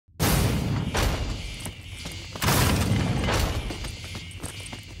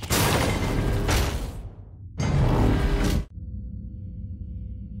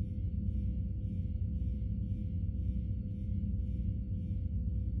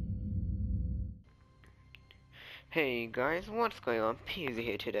Hey guys, what's going on? Peasy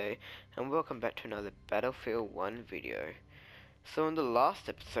here today, and welcome back to another Battlefield 1 video. So in the last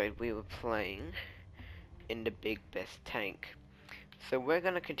episode we were playing in the big best tank. So we're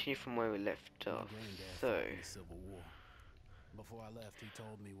gonna continue from where we left off. So Before I left, he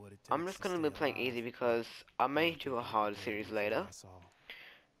told me what it I'm takes just to gonna stay be playing alive. easy because I may do a People hard prepared series me for what later. I saw.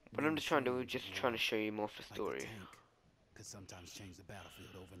 But Being I'm a just trying to slave in trying to war, show you more of the like the story. tank, could sometimes change the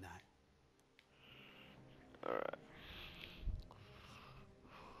battlefield overnight. Alright.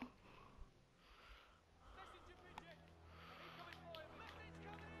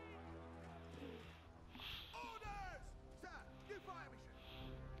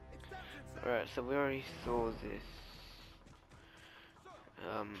 Alright, so we already saw this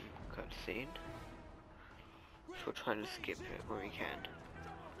cutscene. So we're trying to skip it where we can.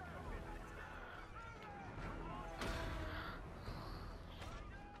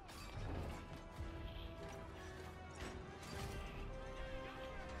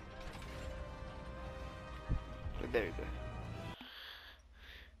 There we go.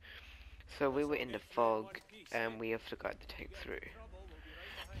 So we were in the fog and we have to guide the tank through.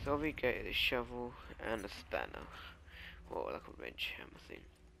 So we get the shovel and a spanner. Or like a wrench hammer thing.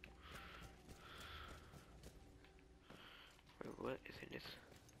 Wait, what is in this?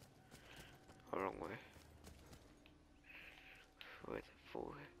 Oh, wrong way. Where's it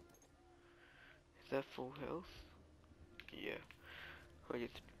full? Is that full health? Yeah. I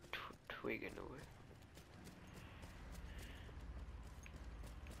just twigging away.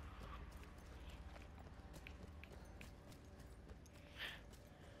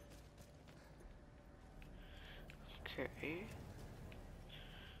 Okay.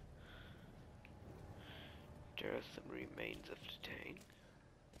 There are some remains of the tank.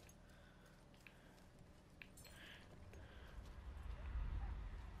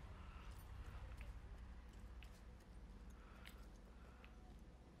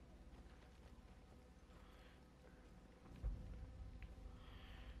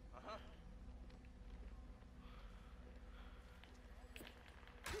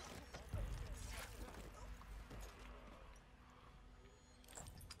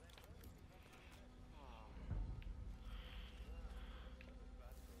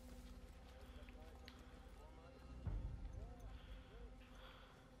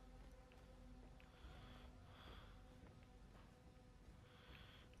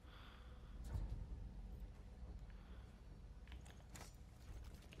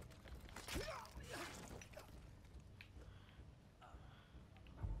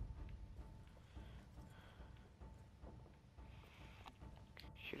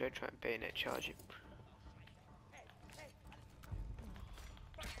 Should I try and bayonet charge him?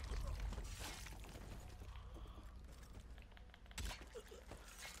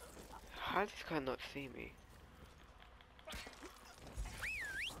 How does this guy not see me?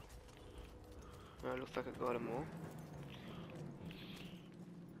 Oh, looks like I got them all.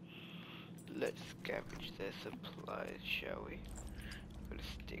 Let's scavenge their supplies, shall we? Got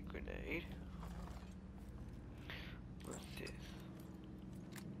a stick grenade. What's this?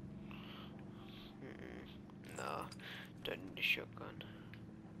 Nah, don't need a shotgun.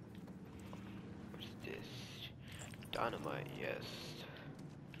 What's this? Dynamite, yes.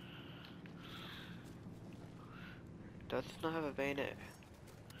 Does this not have a bayonet?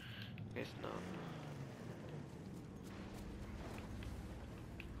 Guess not.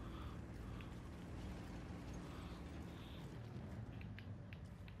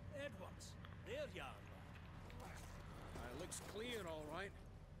 Edwards, there you are. Looks clear, all right.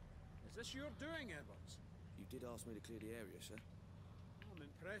 Is this your doing, Edwards? You did ask me to clear the area, sir. I'm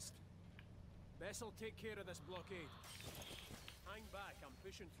impressed. Bess'll take care of this blockade. Hang back, I'm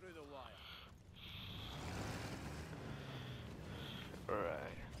pushing through the wire.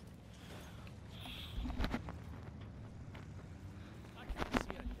 Alright. I can't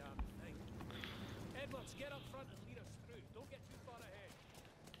see a damn thing. Edwards, get up front and lead us through. Don't get too far ahead.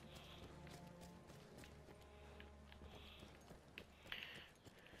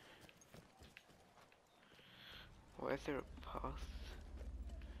 Why is there a path?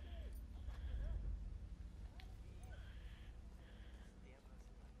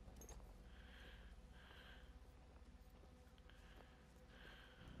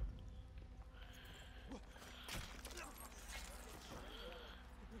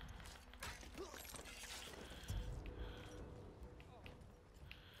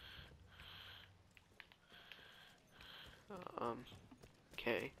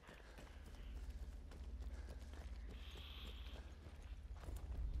 Okay.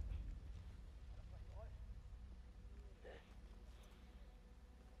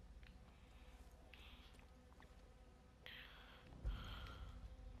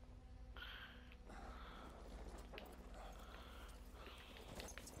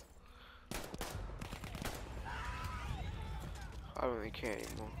 don't really care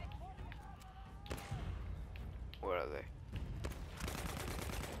anymore. Where are they?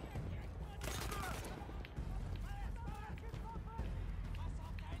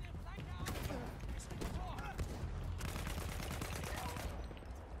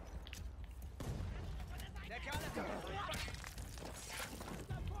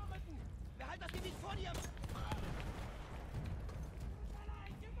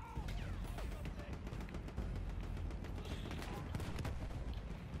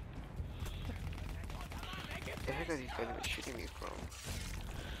 The heck are these guys even shooting me from?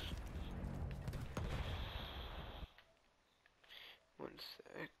 One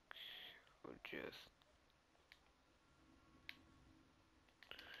sec. We'll just...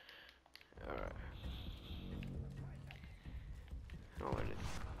 Alright. Oh, what is...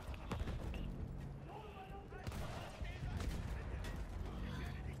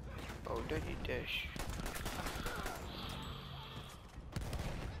 Oh, don't you dash.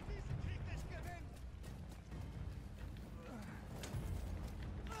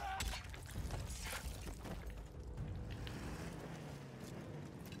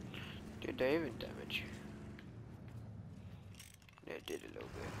 Did they even damage? Yeah, it did a little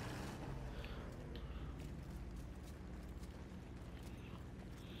bit.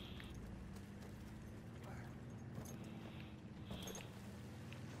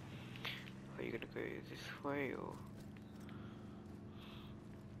 Are you gonna go this way or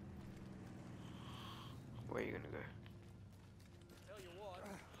where are you gonna go? Tell you what,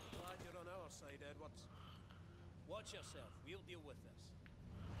 glad you're on our side, Edwards. Watch yourself. We'll deal with this.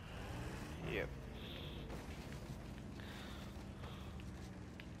 Yep.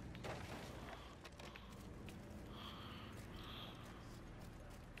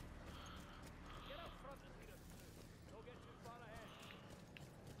 Get up front and lead us through. Don't get too far ahead.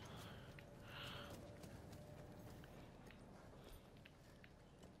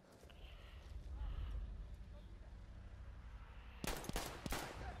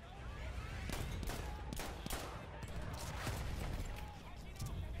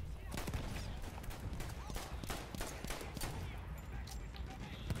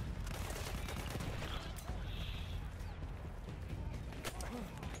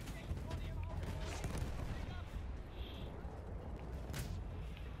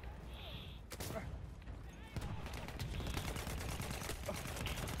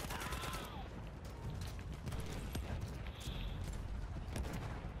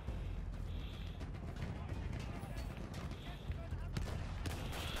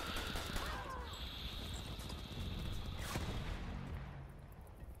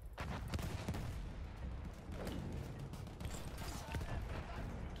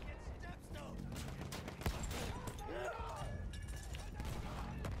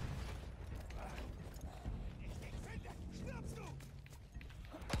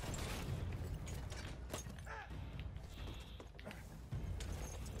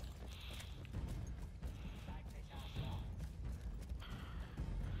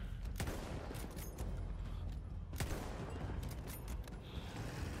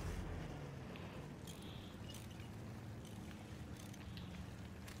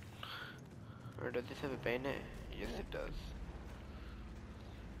 Or does this have a bayonet? Yes, it does.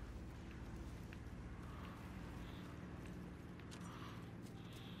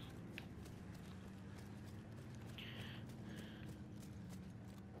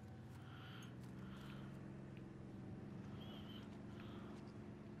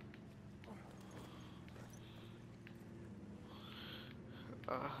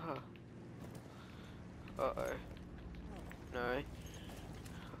 Uh-huh. Uh-oh. No.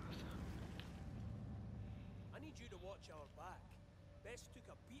 I need you to watch our back. Bess took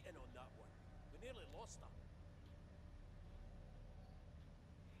a beating on that one. We nearly lost her.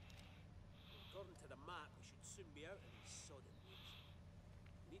 According to the map, we should soon be out of these sodden woods.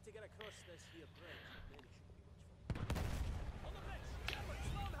 We need to get across this here bridge, then it shouldn't be much fun. On the bridge! Edward,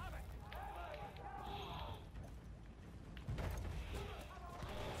 slow and have it!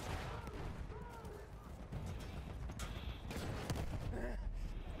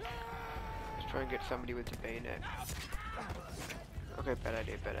 Let's try and get somebody with the bayonet. Okay, bad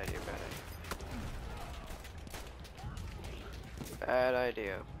idea, bad idea, bad idea. Bad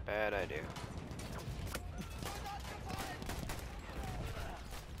idea, bad idea.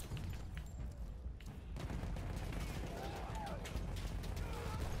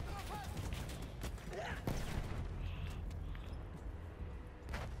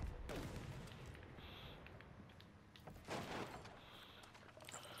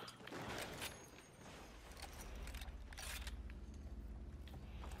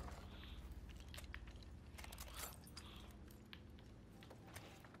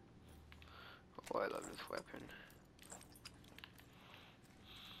 Oh, I love this weapon.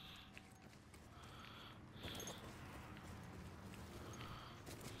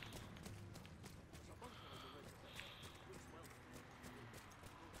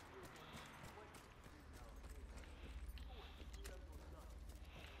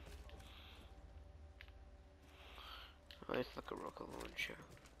 Oh, it's like a rocket launcher.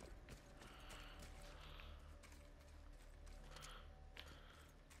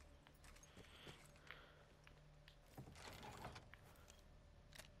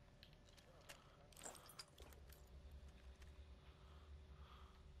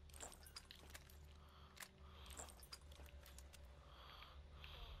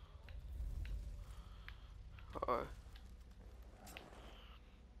 Oh.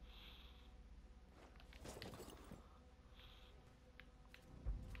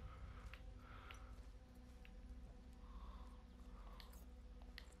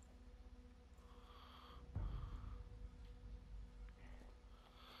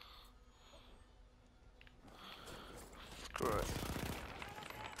 Screw it.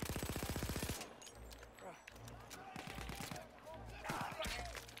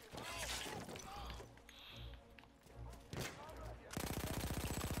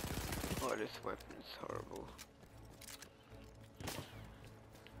 Oh, this weapon is horrible.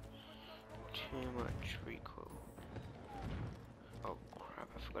 Too much recoil. Oh crap,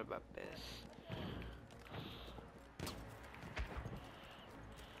 I forgot about this.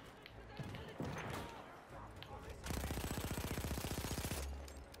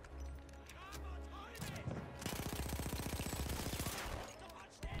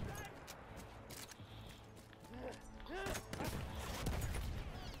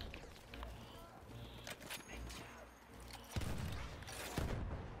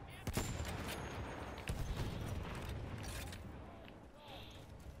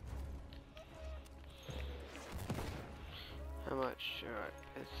 How much? Alright,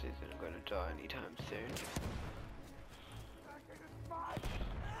 this isn't gonna die anytime soon.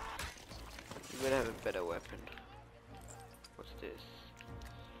 You better have a better weapon. What's this?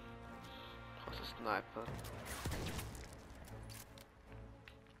 What's a sniper?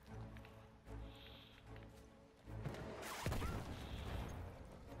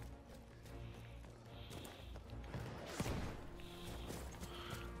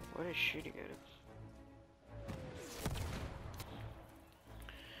 What is shooting at him?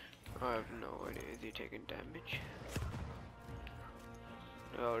 I have no idea. Is he taking damage?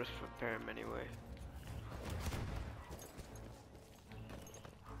 No, I'll just repair him anyway.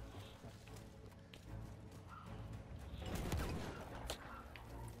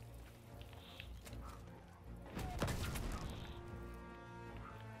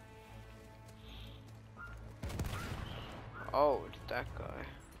 Oh, it's that guy.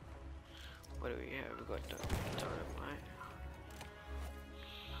 What do we have? We got dynamite.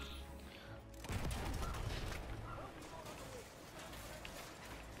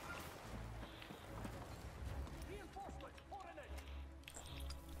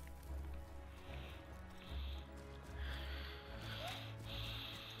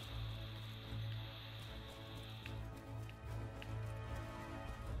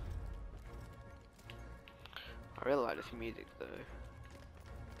 I really like this music though.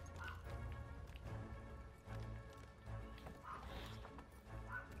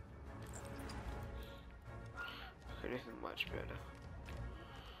 Okay, this is much better.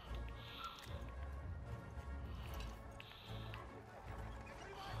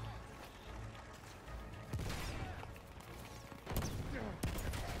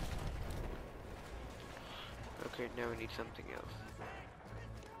 Okay, now we need something else.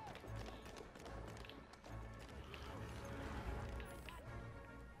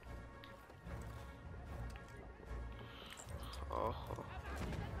 Oh.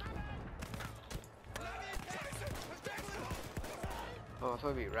 Oh, I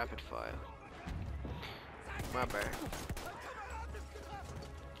thought it'd be rapid fire. My bad.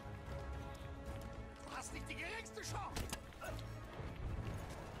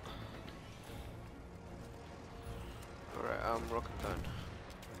 Alright, rocket gun.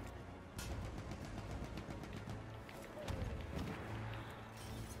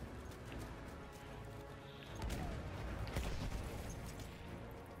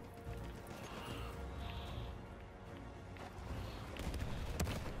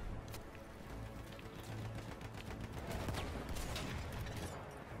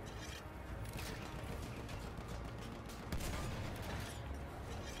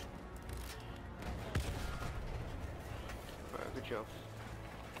 Alright, good job.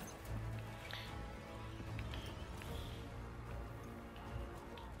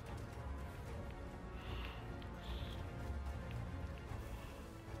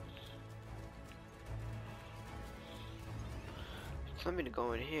 Tell me to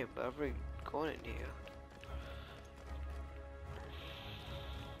go in here, but I've already gone in here.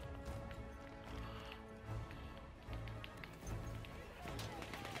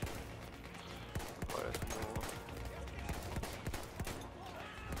 Oh, there's more.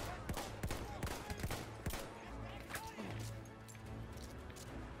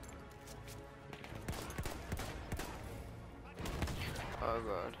 Oh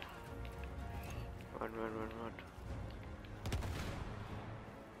god. Run, run, run, run.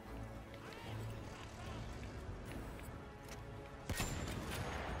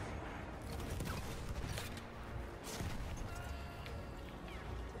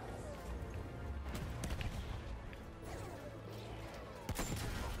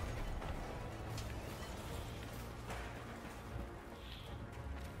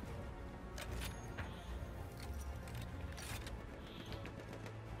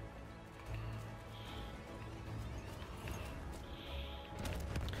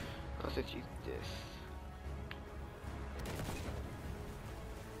 Let's use this.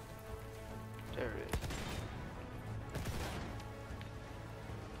 There it is.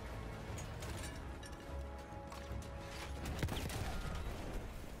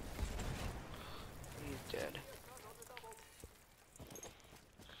 He's dead.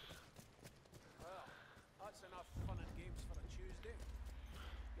 Well, that's enough fun and games for a Tuesday.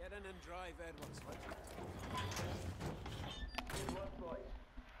 Get in and drive, Edwards. Good work, boys.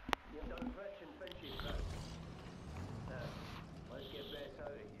 You've done Fletch and Finch's round. Now, let's get Bess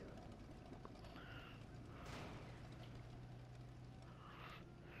out of here.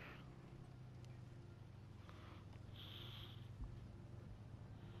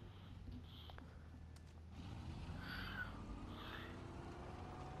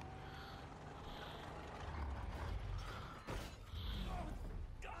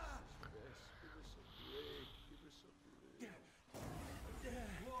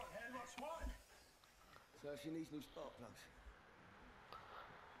 So she needs new spark plugs.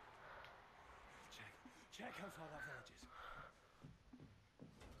 Check how far that village is.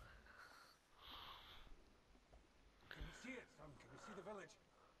 Can you see it, son? Can you see the village?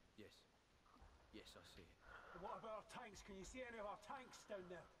 Yes. Yes, I see it. And what about our tanks? Can you see any of our tanks down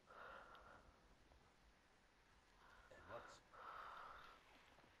there? What?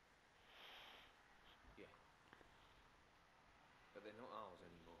 Yeah. But they're not ours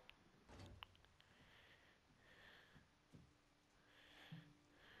anymore.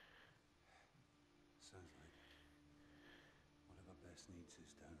 Sounds like whatever Bess needs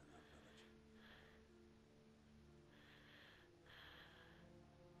is down in that village.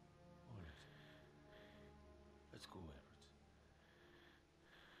 All right. Let's go, Edwards.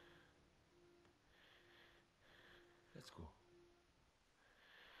 Let's go.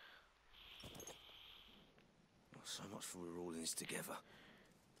 Well, so much for we're all in this together.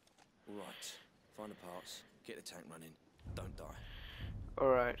 All right. Find the parts. Get the tank running. Don't die.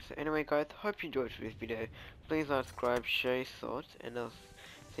 Alright, so anyway guys, hope you enjoyed this video. Please subscribe, share your thoughts, and I'll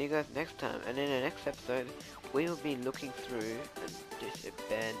see you guys next time. And in the next episode, we will be looking through this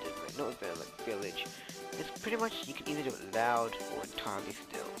abandoned, not abandoned, like village. It's pretty much, you can either do it loud or entirely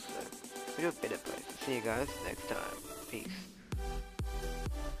still, so we do a bit of both. See you guys next time. Peace.